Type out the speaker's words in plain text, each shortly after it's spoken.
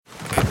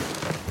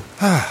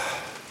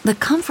The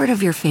comfort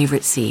of your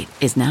favorite seat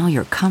is now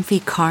your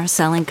comfy car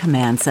selling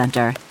command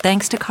center,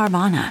 thanks to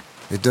Carvana.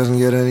 It doesn't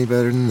get any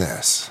better than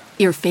this.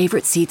 Your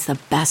favorite seat's the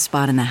best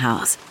spot in the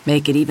house.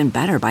 Make it even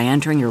better by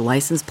entering your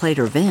license plate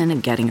or VIN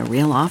and getting a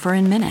real offer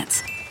in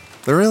minutes.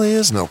 There really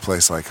is no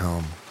place like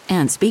home.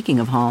 And speaking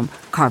of home,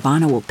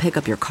 Carvana will pick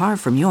up your car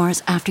from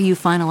yours after you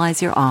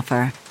finalize your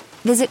offer.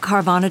 Visit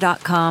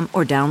Carvana.com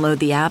or download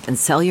the app and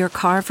sell your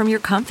car from your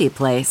comfy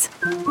place.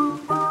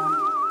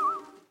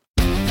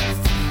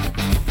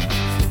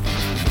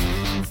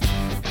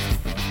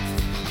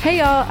 Hey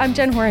y'all, I'm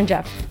Jen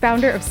Horonjeff,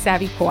 founder of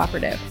Savvy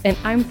Cooperative, and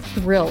I'm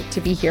thrilled to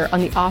be here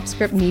on the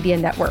Offscript Media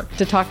Network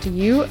to talk to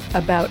you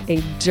about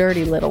a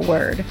dirty little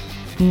word,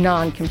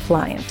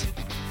 non-compliant.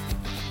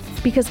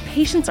 Because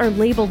patients are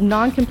labeled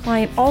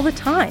non-compliant all the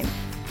time,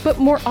 but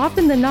more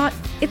often than not,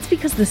 it's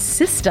because the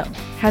system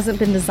hasn't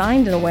been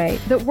designed in a way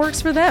that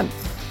works for them.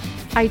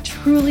 I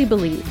truly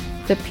believe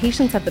that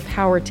patients have the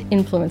power to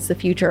influence the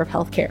future of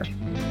healthcare.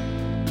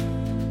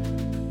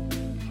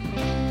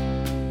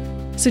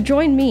 So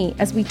join me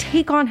as we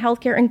take on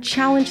healthcare and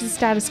challenge the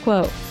status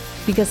quo,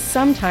 because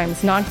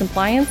sometimes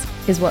non-compliance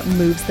is what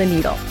moves the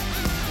needle.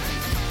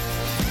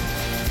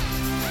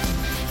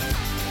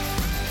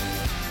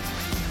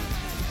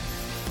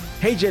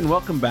 Hey Jen,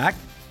 welcome back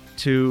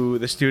to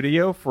the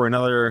studio for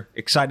another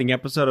exciting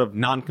episode of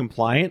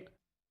Noncompliant.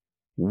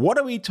 What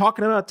are we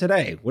talking about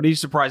today? What are you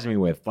surprising me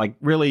with? Like,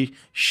 really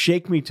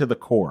shake me to the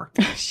core.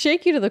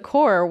 Shake you to the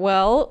core?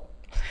 Well,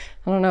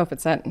 I don't know if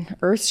it's that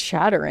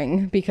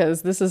earth-shattering,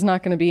 because this is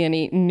not going to be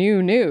any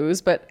new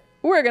news, but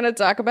we're going to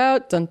talk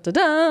about,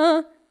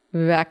 dun-da-da,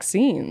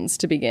 vaccines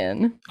to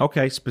begin.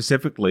 Okay,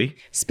 specifically,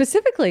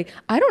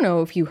 I don't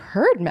know if you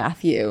heard,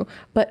 Matthew,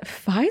 but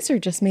Pfizer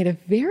just made a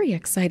very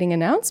exciting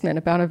announcement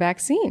about a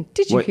vaccine.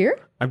 Did you hear?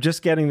 I'm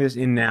just getting this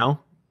in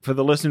now. For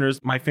the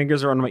listeners, my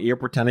fingers are on my ear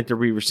pretending to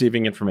be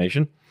receiving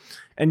information.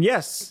 And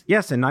yes, a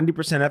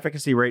 90%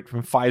 efficacy rate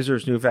from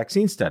Pfizer's new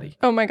vaccine study.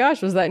 Oh my gosh,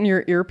 was that in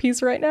your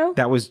earpiece right now?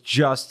 That was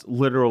just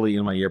literally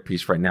in my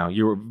earpiece right now.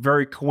 You were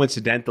very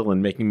coincidental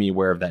in making me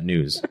aware of that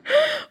news.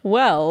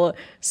 Well,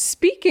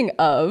 speaking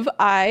of,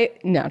 I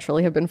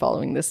naturally have been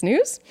following this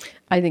news.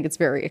 I think it's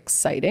very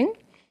exciting.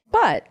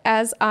 But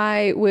as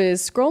I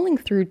was scrolling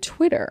through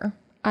Twitter,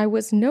 I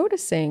was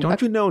noticing...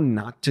 Don't you know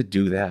not to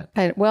do that?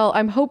 Well,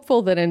 I'm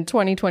hopeful that in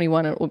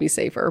 2021 it will be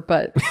safer,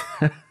 but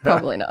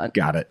probably not.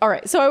 Got it. All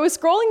right. So I was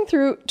scrolling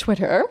through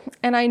Twitter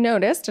and I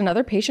noticed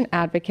another patient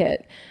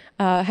advocate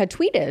had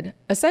tweeted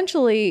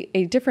essentially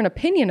a different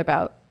opinion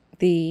about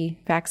the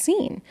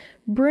vaccine,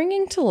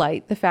 bringing to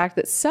light the fact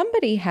that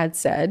somebody had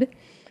said,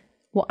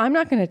 well, I'm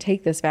not going to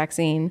take this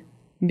vaccine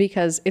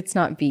because it's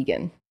not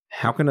vegan.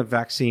 How can a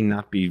vaccine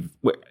not be...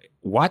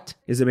 What?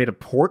 Is it made of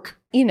pork?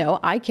 You know,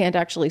 I can't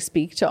actually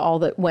speak to all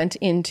that went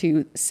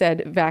into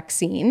said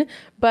vaccine,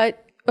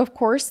 but of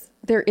course,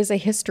 there is a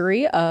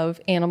history of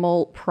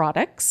animal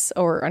products,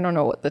 or I don't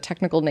know what the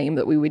technical name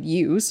that we would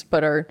use,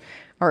 but are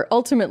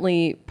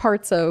ultimately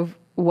parts of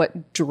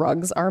what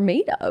drugs are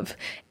made of.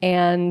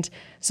 And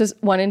so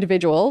one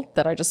individual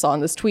that I just saw in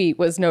this tweet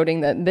was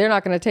noting that they're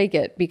not going to take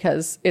it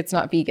because it's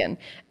not vegan.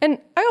 And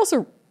I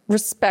also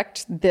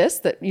respect this,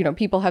 that, you know,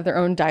 people have their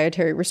own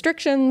dietary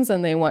restrictions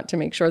and they want to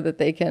make sure that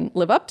they can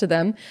live up to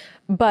them.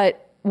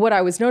 But what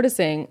I was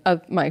noticing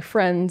of my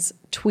friend's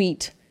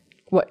tweet,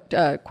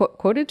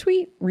 quoted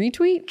tweet,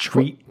 retweet?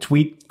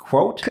 Tweet,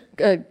 quote?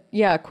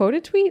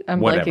 Quoted tweet? I'm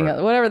whatever. blanking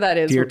out. Whatever that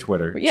is. Dear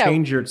Twitter,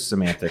 change your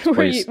semantics,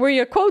 please. where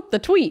you quote the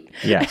tweet.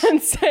 Yes.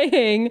 And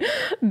saying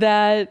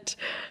that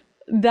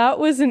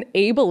was an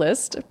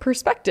ableist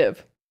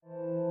perspective.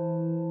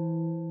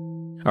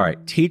 All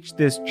right, teach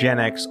this Gen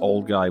X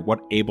old guy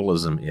what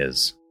ableism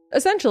is.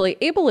 Essentially,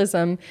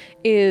 ableism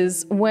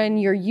is when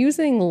you're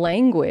using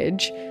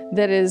language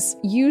that is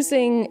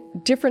using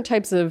different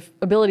types of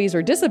abilities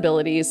or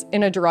disabilities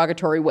in a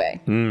derogatory way.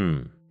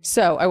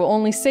 So I will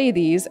only say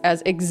these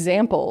as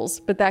examples,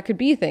 but that could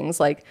be things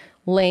like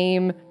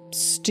lame,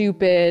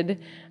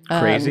 stupid,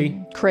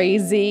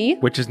 crazy.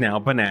 Which is now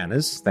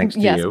bananas, thanks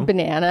to you. Yes,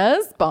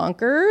 bananas,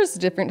 bonkers,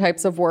 different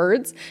types of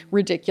words,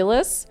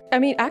 ridiculous. I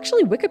mean,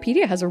 actually,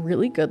 Wikipedia has a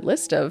really good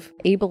list of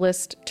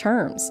ableist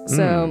terms.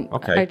 So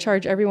I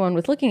charge everyone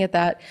with looking at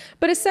that.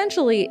 But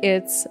essentially,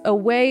 it's a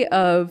way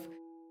of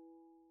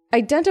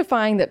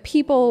identifying that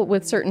people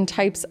with certain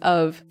types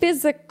of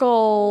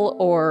physical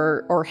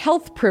or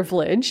health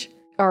privilege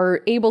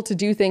are able to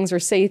do things or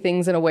say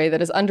things in a way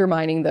that is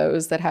undermining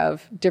those that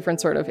have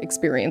different sort of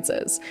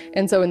experiences.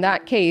 And so in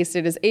that case,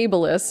 it is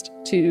ableist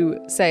to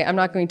say, I'm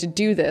not going to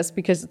do this,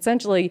 because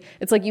essentially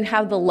it's like you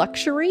have the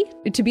luxury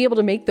to be able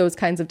to make those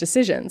kinds of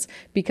decisions.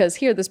 Because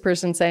here, this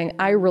person saying,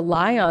 I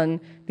rely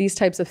on these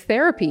types of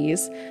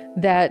therapies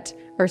that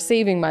are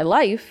saving my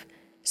life,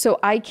 so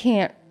I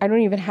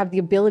don't even have the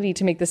ability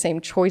to make the same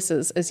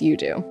choices as you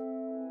do.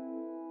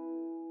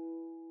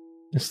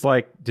 It's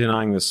like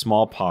denying the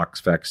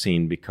smallpox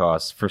vaccine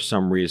because for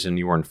some reason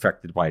you were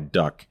infected by a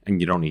duck and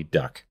you don't eat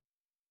duck.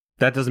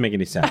 That doesn't make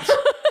any sense.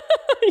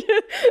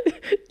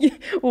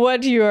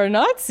 What you are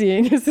not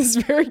seeing is this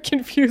very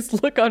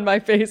confused look on my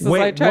face as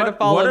I try to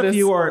follow what this. If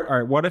you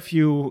are, what if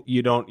you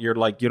don't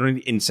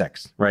eat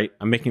insects, right?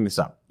 I'm making this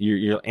up.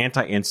 You're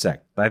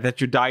anti-insect.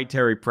 That's your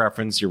dietary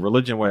preference, your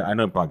religion. I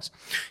know bugs.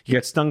 You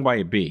get stung by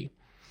a bee.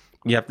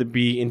 You have to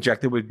be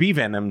injected with bee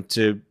venom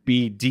to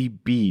be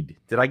de-beed.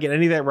 Did I get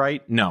any of that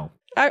right? No.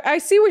 I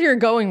see where you're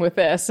going with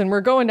this, and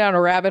we're going down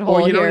a rabbit hole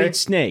here. Or you don't need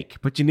snake,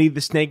 but you need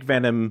the snake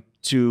venom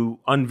to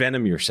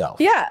unvenom yourself.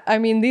 Yeah, I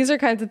mean, these are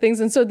kinds of things.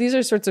 And so these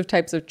are sorts of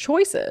types of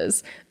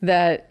choices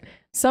that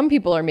some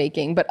people are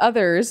making, but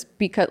others,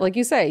 because like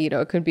you say,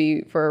 it could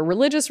be for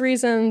religious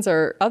reasons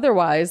or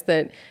otherwise,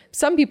 that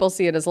some people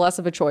see it as less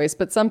of a choice,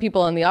 but some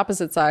people on the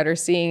opposite side are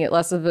seeing it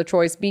less of a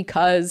choice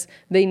because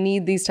they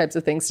need these types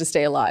of things to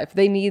stay alive.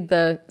 They need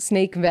the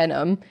snake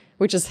venom,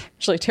 which is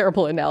actually a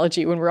terrible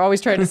analogy when we're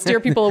always trying to steer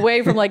people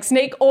away from like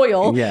snake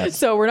oil. Yes.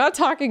 So we're not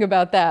talking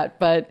about that,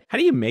 but... How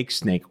do you make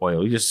snake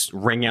oil? You just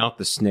wring out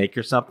the snake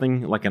or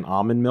something, like an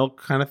almond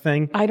milk kind of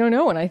thing? I don't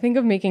know. When I think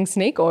of making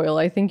snake oil,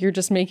 I think you're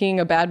just making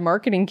a bad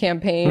marketing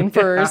campaign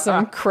for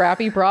some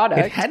crappy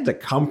product. It had to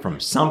come from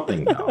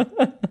something, though.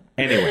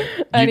 Anyways,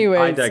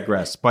 I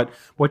digress. But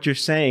what you're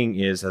saying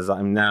is, as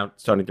I'm now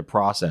starting to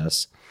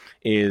process,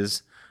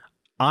 is...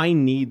 I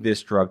need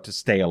this drug to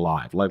stay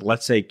alive. Like,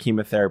 let's say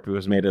chemotherapy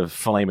was made of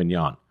filet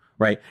mignon,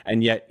 right?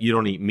 And yet you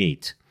don't eat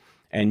meat.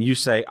 And you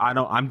say,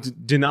 I'm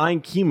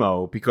denying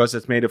chemo because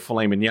it's made of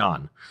filet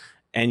mignon.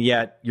 And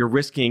yet you're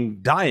risking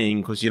dying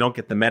because you don't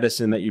get the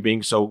medicine that you're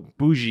being so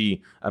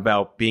bougie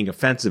about being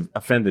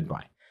offended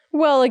by.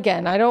 Well,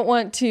 again, I don't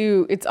want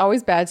to, it's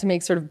always bad to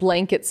make sort of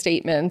blanket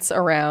statements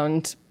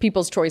around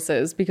people's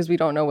choices because we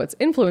don't know what's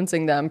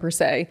influencing them per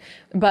se.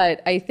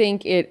 But I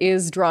think it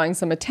is drawing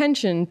some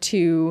attention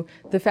to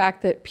the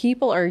fact that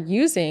people are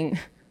using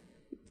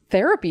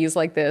therapies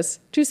like this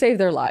to save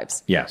their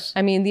lives. Yes.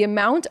 I mean, the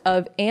amount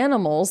of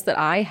animals that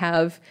I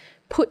have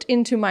put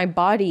into my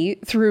body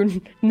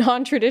through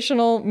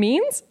non-traditional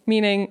means,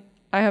 meaning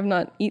I have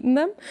not eaten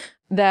them,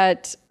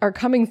 that are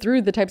coming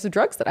through the types of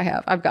drugs that I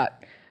have. I've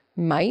got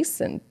mice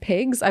and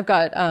pigs. I've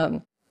got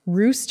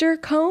rooster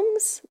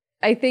combs.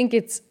 I think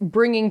it's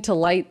bringing to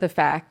light the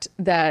fact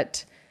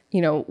that,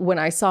 when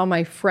I saw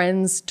my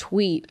friend's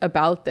tweet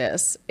about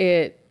this,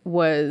 it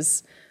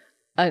was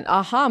an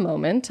aha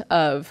moment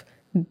of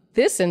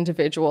this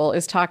individual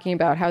is talking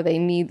about how they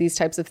need these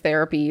types of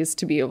therapies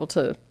to be able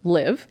to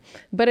live.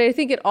 But I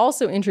think it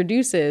also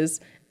introduces,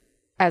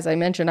 as I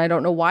mentioned, I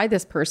don't know why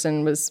this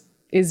person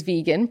is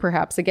vegan.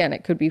 Perhaps, again,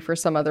 it could be for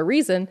some other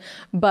reason,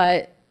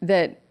 but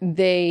that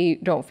they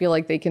don't feel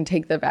like they can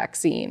take the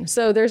vaccine.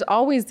 So there's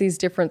always these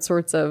different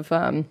sorts of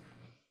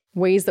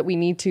ways that we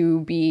need to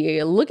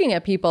be looking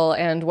at people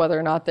and whether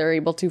or not they're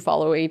able to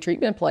follow a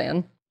treatment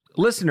plan.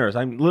 Listeners,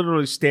 I'm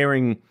literally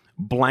staring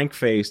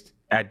blank-faced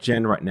at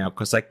Jen right now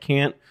because I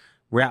can't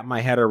wrap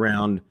my head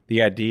around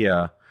the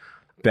idea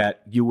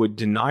that you would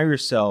deny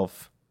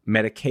yourself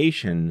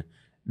medication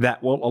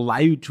that will allow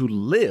you to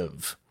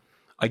live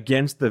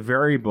against the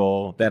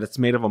variable that it's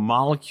made of a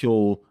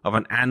molecule of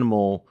an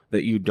animal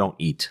that you don't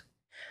eat.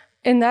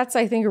 And that's,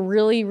 I think, a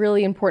really,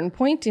 really important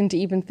point, and to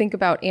even think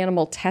about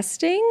animal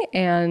testing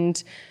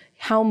and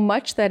how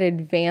much that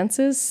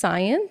advances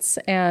science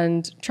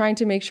and trying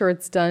to make sure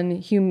it's done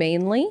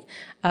humanely.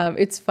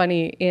 It's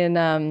funny, in,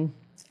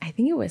 I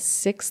think it was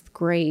 6th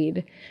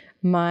grade,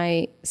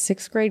 my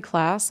 6th grade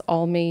class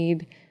all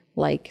made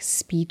like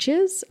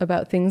speeches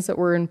about things that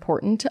were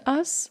important to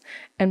us.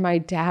 And my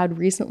dad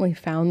recently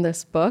found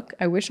this book.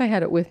 I wish I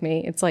had it with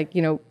me. It's like,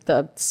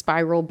 the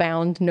spiral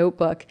bound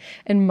notebook.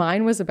 And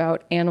mine was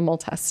about animal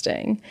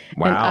testing.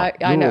 Wow.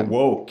 I know. You were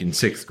woke in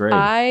 6th grade.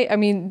 I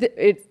mean,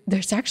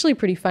 there's actually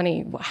pretty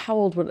funny. How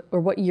old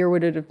what year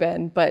would it have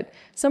been? But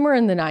somewhere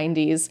in the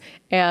 90s.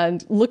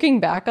 And looking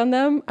back on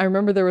them, I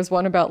remember there was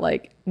one about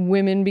like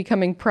women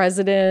becoming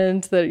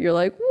president that you're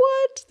like,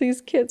 what?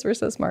 These kids were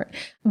so smart.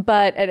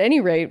 But at any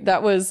rate,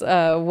 that was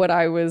what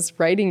I was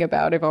writing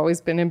about. I've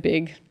always been a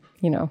big,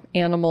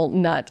 animal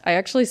nut. I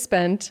actually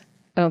spent,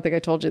 I don't think I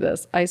told you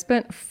this, I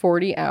spent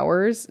 40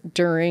 hours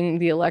during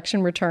the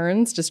election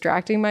returns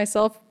distracting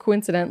myself,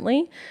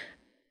 coincidentally,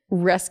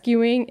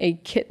 rescuing a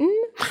kitten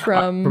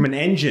from an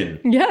engine.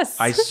 Yes.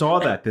 I saw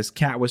that. This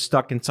cat was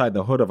stuck inside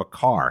the hood of a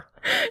car.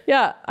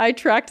 Yeah, I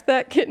tracked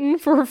that kitten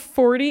for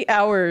 40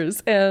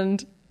 hours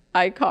and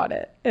I caught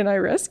it and I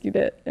rescued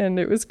it and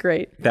it was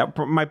great. That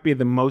might be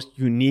the most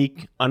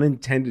unique,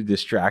 unintended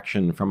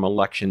distraction from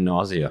election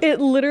nausea. It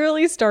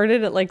literally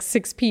started at like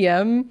 6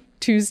 p.m.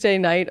 Tuesday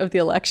night of the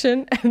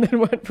election and then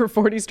went for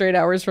 40 straight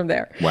hours from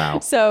there. Wow.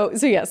 So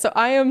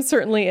I am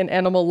certainly an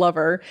animal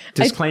lover.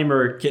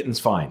 Disclaimer, kitten's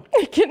fine.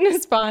 Kitten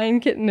is fine.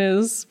 Kitten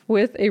is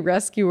with a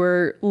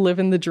rescuer,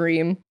 living the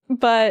dream.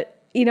 But,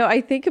 I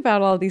think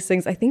about all these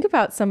things. I think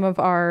about some of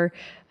our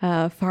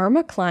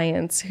pharma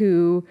clients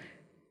who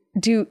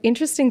do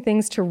interesting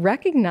things to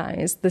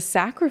recognize the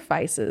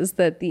sacrifices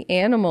that the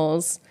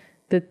animals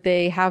that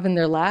they have in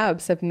their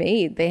labs have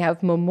made. They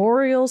have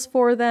memorials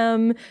for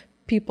them.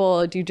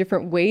 people do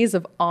different ways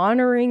of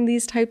honoring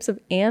these types of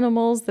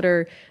animals that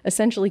are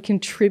essentially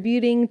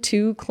contributing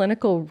to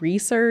clinical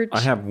research.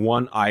 I have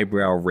one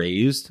eyebrow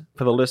raised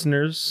for the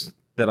listeners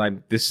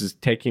this is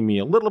taking me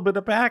a little bit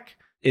aback.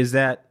 Is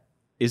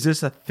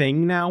this a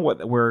thing now?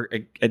 What we're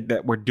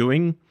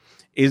doing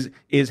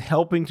is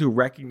helping to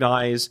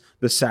recognize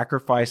the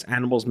sacrifice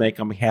animals make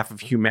on behalf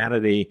of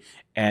humanity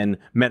and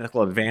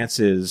medical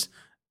advances.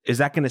 Is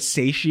that going to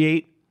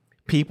satiate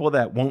people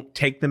that won't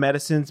take the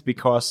medicines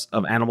because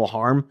of animal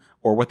harm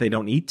or what they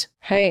don't eat?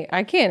 Hey,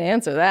 I can't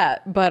answer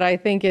that, but I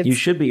think You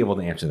should be able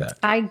to answer that.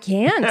 I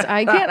can't.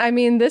 I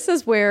mean, this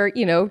is where,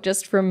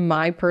 just from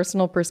my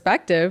personal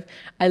perspective,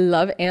 I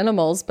love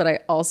animals, but I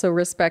also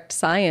respect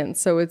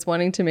science. So it's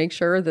wanting to make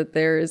sure that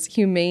there is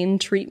humane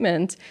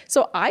treatment.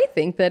 So I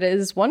think that it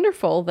is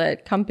wonderful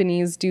that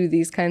companies do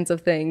these kinds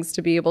of things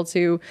to be able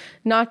to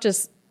not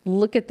just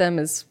look at them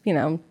as,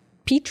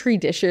 petri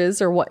dishes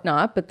or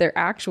whatnot, but they're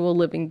actual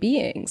living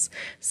beings.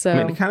 So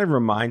it kind of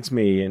reminds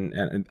me,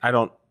 and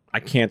I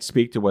can't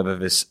speak to whether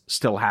this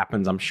still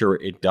happens. I'm sure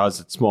it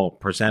does at small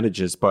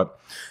percentages, but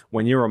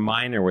when you're a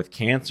minor with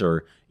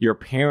cancer, your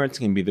parents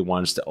can be the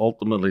ones to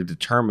ultimately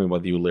determine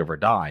whether you live or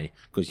die,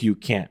 because you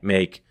can't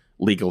make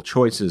legal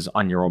choices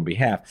on your own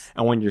behalf.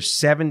 And when you're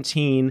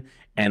 17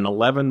 and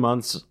 11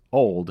 months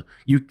old,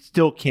 you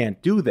still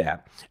can't do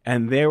that.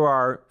 And there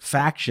are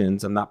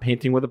factions, I'm not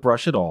painting with a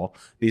brush at all,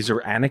 these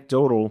are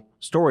anecdotal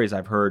stories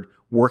I've heard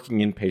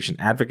working in patient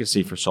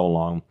advocacy for so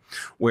long,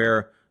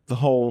 where the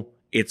whole,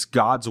 it's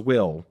God's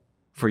will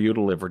for you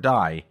to live or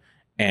die,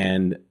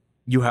 and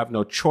you have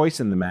no choice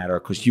in the matter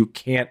because you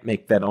can't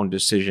make that own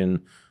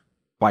decision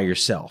by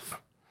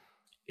yourself.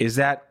 Is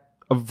that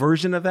a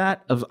version of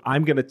that? Of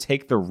I'm going to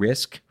take the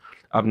risk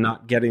of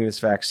not getting this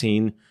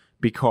vaccine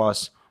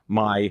because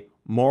my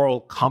moral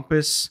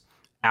compass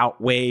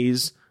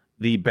outweighs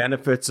the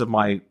benefits of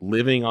my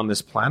living on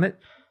this planet?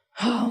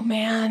 Oh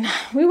man,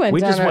 we went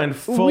down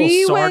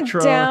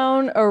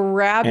a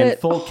rabbit and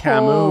full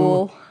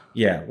hole. Camus.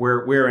 Yeah,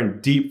 we're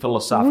in deep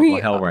philosophical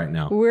hell right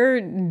now.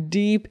 We're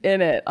deep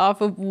in it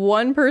off of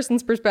one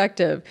person's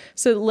perspective.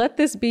 So let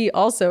this be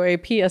also a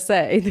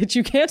PSA that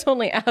you can't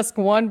only ask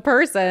one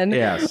person,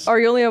 yes, or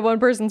you only have one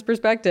person's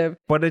perspective.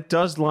 But it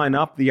does line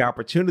up the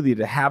opportunity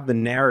to have the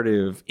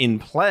narrative in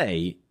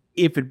play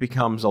if it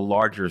becomes a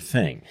larger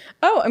thing.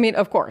 Oh, I mean,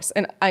 of course.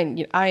 And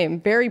I am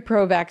very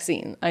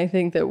pro-vaccine. I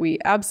think that we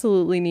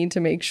absolutely need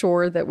to make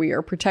sure that we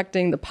are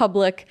protecting the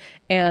public.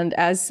 And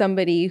as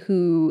somebody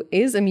who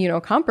is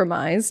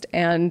immunocompromised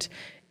and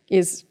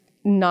is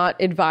not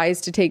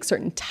advised to take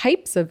certain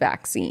types of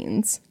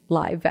vaccines,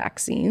 live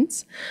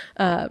vaccines,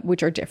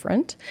 which are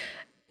different,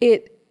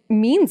 it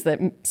means that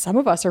some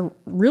of us are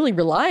really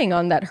relying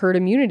on that herd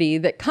immunity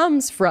that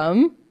comes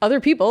from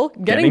other people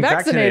getting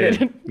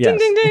vaccinated. Yes.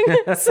 Ding, ding,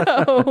 ding.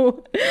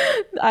 So,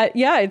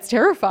 it's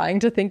terrifying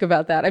to think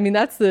about that. I mean,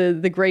 that's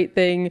the great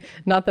thing.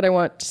 Not that I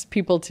want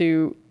people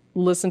to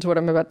listen to what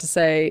I'm about to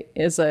say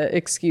is an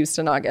excuse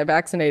to not get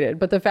vaccinated,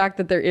 but the fact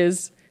that there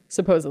is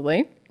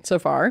supposedly, so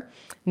far,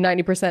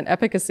 90%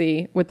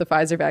 efficacy with the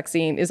Pfizer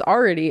vaccine is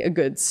already a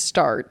good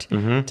start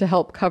to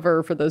help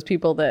cover for those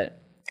people that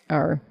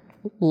are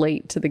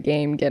late to the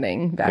game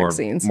getting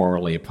vaccines. Or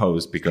morally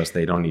opposed because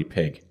they don't eat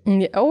pig.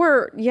 You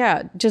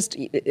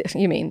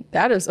mean,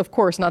 that is, of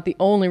course, not the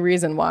only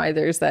reason why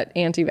there's that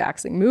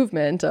anti-vaccine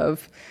movement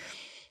of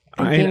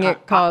thinking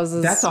it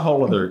causes... That's a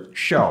whole other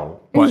show.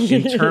 But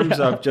in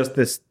terms of just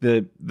this,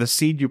 the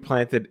seed you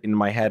planted in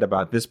my head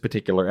about this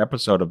particular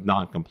episode of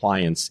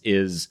Noncompliance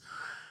is,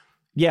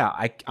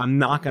 I'm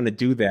not going to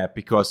do that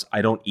because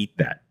I don't eat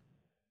that.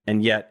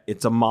 And yet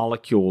it's a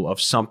molecule of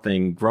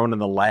something grown in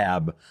the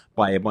lab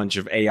by a bunch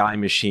of AI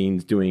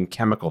machines doing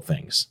chemical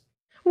things.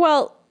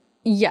 Well,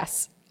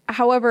 yes.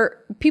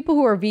 However, people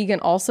who are vegan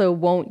also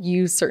won't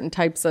use certain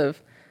types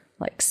of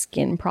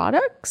skin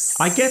products.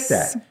 I get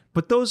that.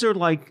 But those are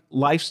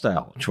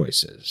lifestyle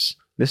choices.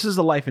 This is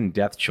a life and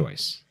death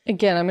choice.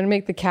 Again, I'm going to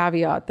make the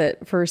caveat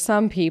that for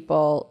some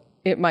people,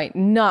 it might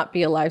not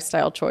be a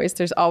lifestyle choice.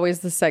 There's always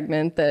the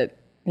segment that,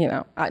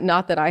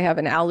 not that I have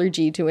an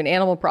allergy to an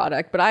animal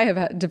product, but I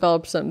have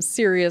developed some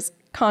serious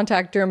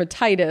contact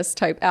dermatitis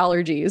type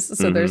allergies.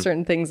 So there's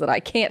certain things that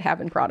I can't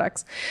have in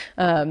products.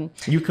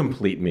 You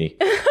complete me.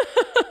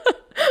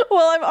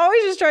 Well, I'm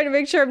always just trying to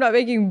make sure I'm not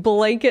making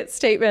blanket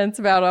statements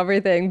about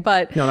everything.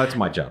 But no, that's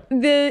my job.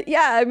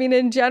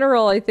 In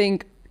general, I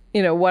think,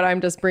 what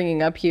I'm just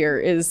bringing up here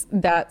is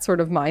that sort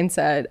of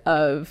mindset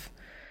of,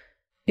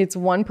 it's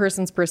one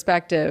person's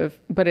perspective,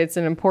 but it's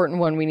an important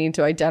one we need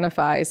to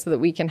identify so that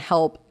we can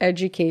help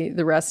educate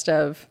the rest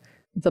of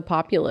the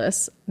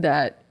populace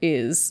that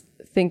is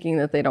thinking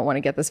that they don't want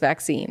to get this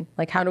vaccine.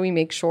 How do we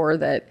make sure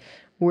that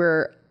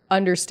we're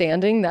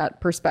understanding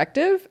that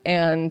perspective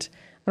and,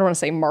 I don't want to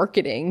say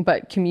marketing,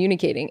 but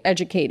communicating,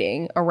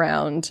 educating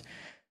around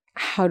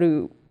how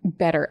to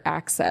better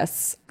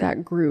access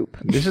that group.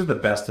 This is the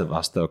best of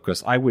us, though,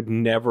 because I would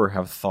never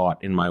have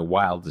thought in my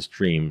wildest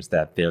dreams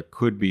that there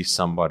could be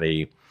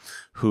somebody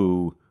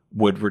who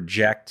would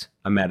reject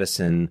a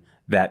medicine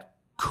that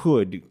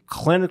could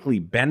clinically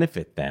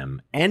benefit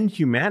them and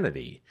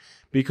humanity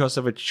because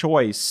of a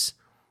choice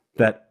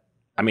that,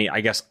 I mean,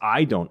 I guess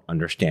I don't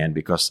understand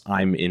because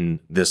I'm in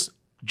this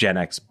Gen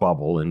X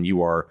bubble and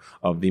you are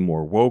of the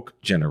more woke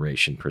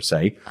generation per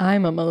se.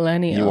 I'm a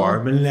millennial. You are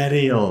a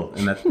millennial,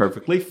 and that's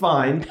perfectly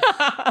fine.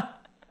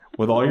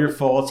 With all your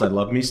faults, I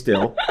love me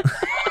still.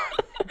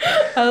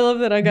 I love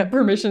that I got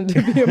permission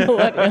to be a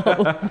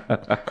millennial.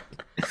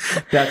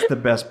 That's the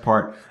best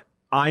part.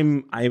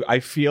 I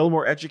feel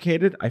more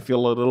educated. I feel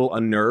a little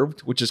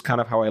unnerved, which is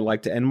kind of how I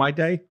like to end my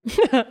day.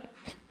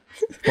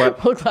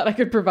 But well, glad I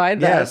could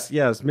provide that.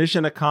 Yes.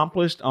 Mission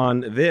accomplished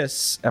on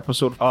this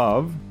episode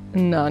of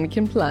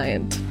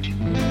Noncompliant.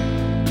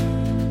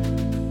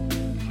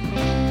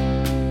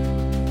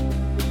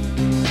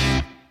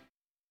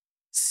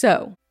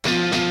 So,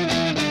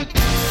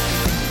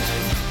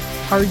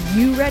 are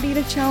you ready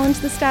to challenge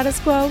the status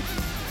quo?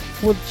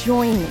 Well,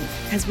 join me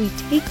as we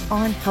take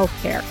on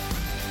healthcare.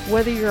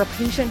 Whether you're a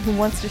patient who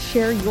wants to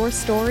share your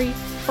story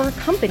or a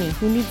company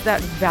who needs that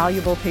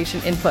valuable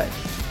patient input,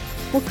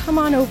 well, come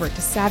on over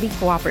to Savvy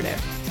Cooperative.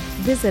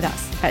 Visit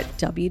us at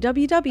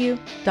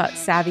www.savvy.coop.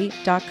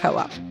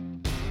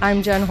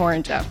 I'm Jen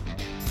Horonjeff.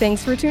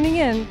 Thanks for tuning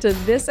in to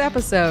this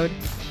episode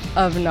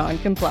of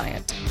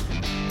Noncompliant.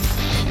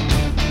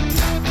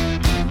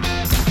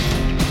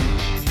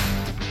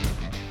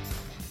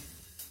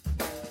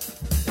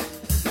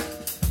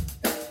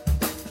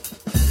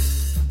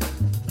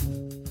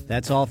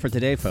 That's all for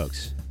today,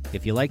 folks.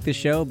 If you like the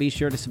show, be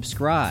sure to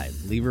subscribe,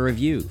 leave a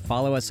review,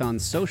 follow us on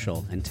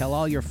social, and tell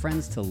all your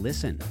friends to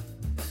listen.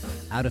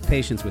 Out of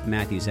Patience with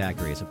Matthew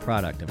Zachary is a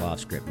product of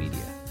Offscript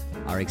Media.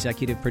 Our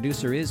executive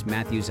producer is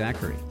Matthew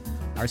Zachary.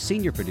 Our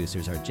senior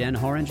producers are Jen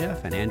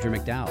Horonjeff and Andrew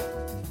McDowell.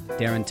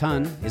 Darren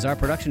Tunn is our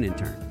production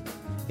intern.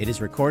 It is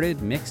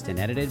recorded, mixed, and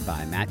edited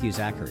by Matthew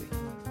Zachary.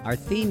 Our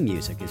theme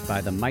music is by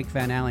the Mike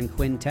Van Allen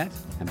Quintet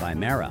and by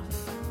Mara.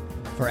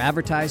 For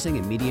advertising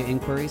and media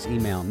inquiries,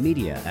 email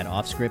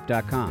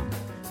media@offscript.com.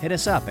 Hit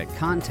us up at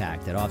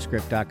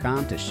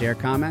contact@offscript.com to share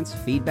comments,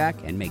 feedback,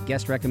 and make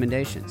guest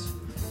recommendations.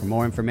 For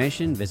more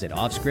information, visit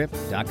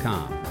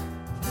offscript.com.